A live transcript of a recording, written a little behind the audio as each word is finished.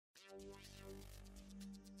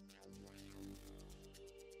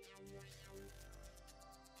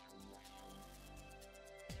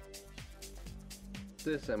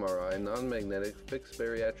This MRI non-magnetic fixed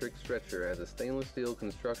bariatric stretcher has a stainless steel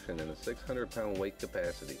construction and a 600-pound weight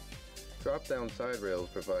capacity. Drop-down side rails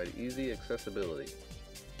provide easy accessibility,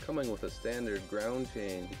 coming with a standard ground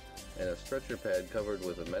chain and a stretcher pad covered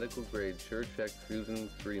with a medical-grade SureCheck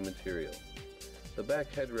fusion-free material. The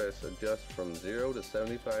back headrest adjusts from 0 to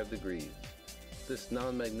 75 degrees. This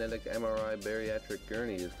non-magnetic MRI bariatric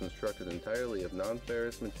gurney is constructed entirely of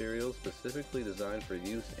non-ferrous materials specifically designed for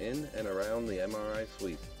use in and around the MRI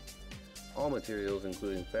suite. All materials,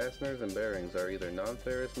 including fasteners and bearings, are either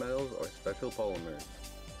non-ferrous metals or special polymers.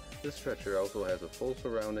 This stretcher also has a full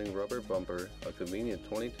surrounding rubber bumper, a convenient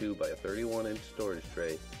 22 by 31-inch storage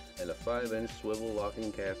tray, and a 5-inch swivel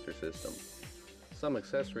locking caster system. Some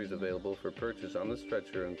accessories available for purchase on the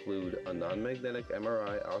stretcher include a non-magnetic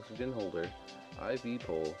MRI oxygen holder, IV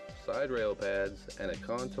pole, side rail pads, and a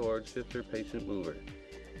contoured shifter patient mover.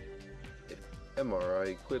 MRI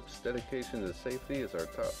Equip's dedication to safety is our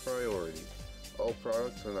top priority. All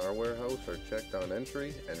products in our warehouse are checked on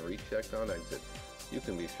entry and rechecked on exit. You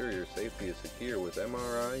can be sure your safety is secure with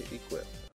MRI Equip.